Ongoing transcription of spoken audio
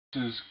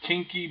This is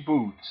Kinky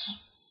Boots.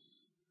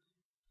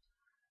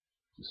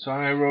 The song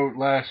I wrote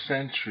last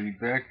century.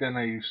 Back then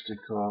I used to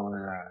call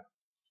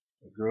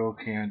it A Girl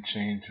Can't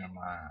Change Her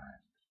Mind.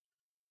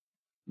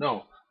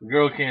 No, a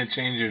girl can't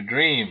change her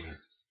dreams.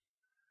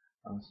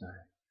 I'm sorry.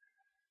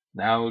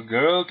 Now a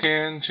girl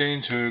can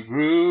change her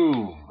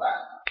groove.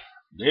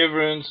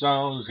 Different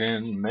songs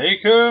can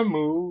make her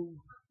move.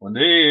 One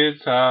day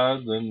it's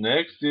hard, the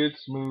next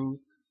it's smooth.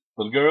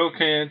 But a girl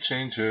can't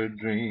change her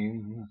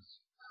dreams.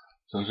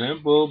 So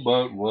simple,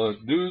 but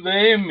what do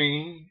they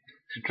mean?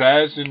 She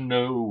tries to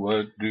know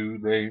what do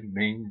they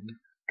mean.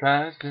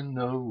 Tries to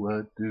know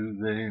what do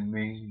they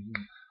mean.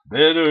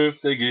 Better if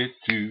they get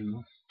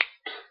you.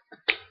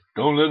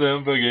 Don't let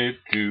them forget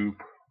you.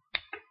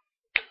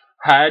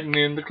 Hiding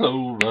in the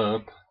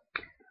clover.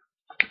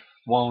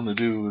 Wanna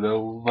do it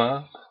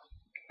over.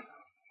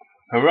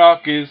 Her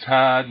rock is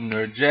hot and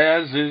her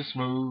jazz is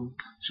smooth.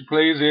 She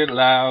plays it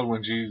loud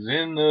when she's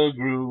in the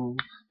groove,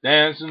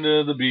 dancing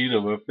to the beat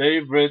of her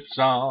favorite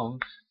song,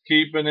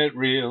 keeping it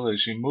real as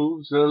she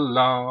moves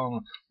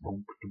along.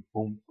 Boom,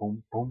 boom,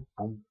 boom, boom,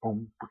 boom,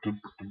 boom,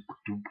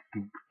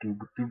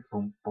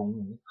 boom,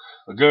 boom.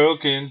 A girl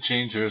can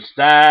change her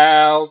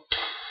style,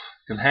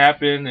 can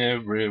happen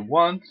every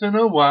once in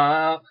a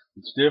while.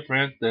 It's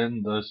different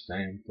than the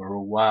same for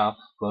a while,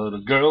 but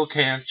a girl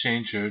can't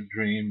change her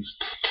dreams.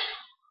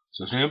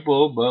 So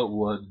simple, but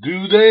what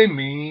do they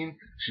mean?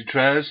 She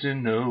tries to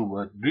know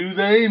what do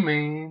they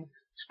mean.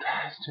 She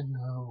tries to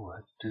know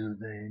what do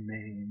they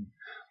mean.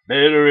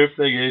 Better if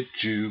they get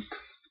you.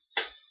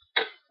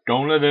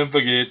 Don't let them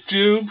forget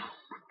you.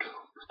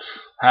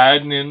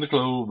 Hiding in the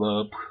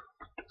clover.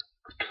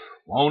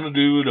 Wanna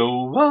do it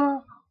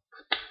over.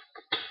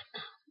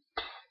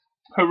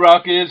 Her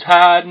rock is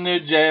hot and her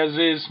jazz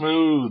is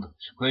smooth.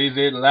 She plays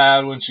it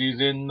loud when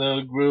she's in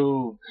the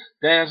groove,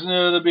 dancing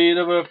to the beat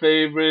of her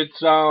favorite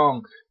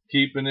song,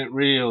 keeping it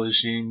real as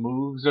she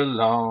moves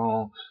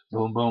along.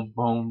 Boom, boom,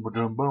 boom,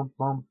 boom, boom,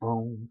 boom,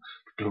 boom.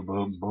 Boom,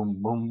 boom,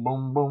 boom, boom,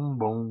 boom, boom,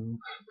 boom.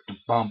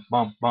 Bum,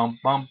 bum, bum,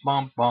 bum,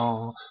 bum,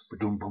 bum.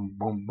 Boom, boom,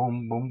 boom,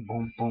 boom, boom,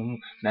 boom, boom.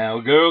 Now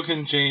a girl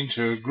can change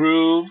her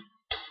groove.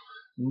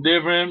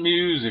 Different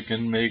music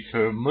can make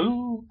her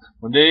move.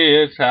 One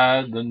day it's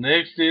hard, the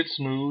next it's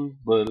smooth.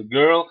 But a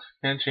girl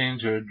can't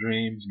change her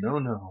dreams, no,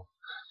 no.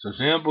 So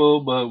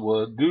simple, but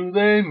what do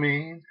they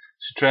mean?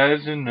 She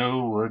tries to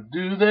know what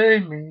do they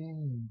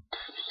mean.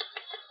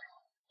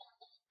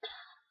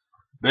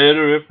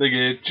 Better if they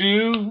get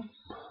you.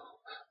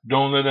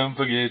 Don't let them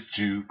forget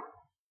you.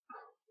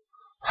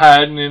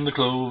 Hiding in the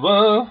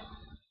clover.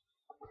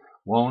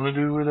 Wanna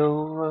do it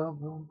over.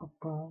 Boom, boom,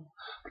 boom.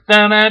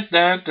 Down that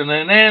down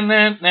down down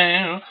down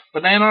down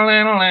but down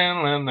down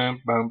down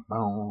down bum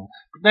bum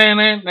down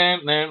down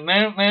down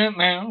down down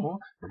down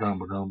bum bum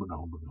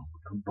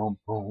bum bum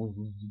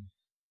bum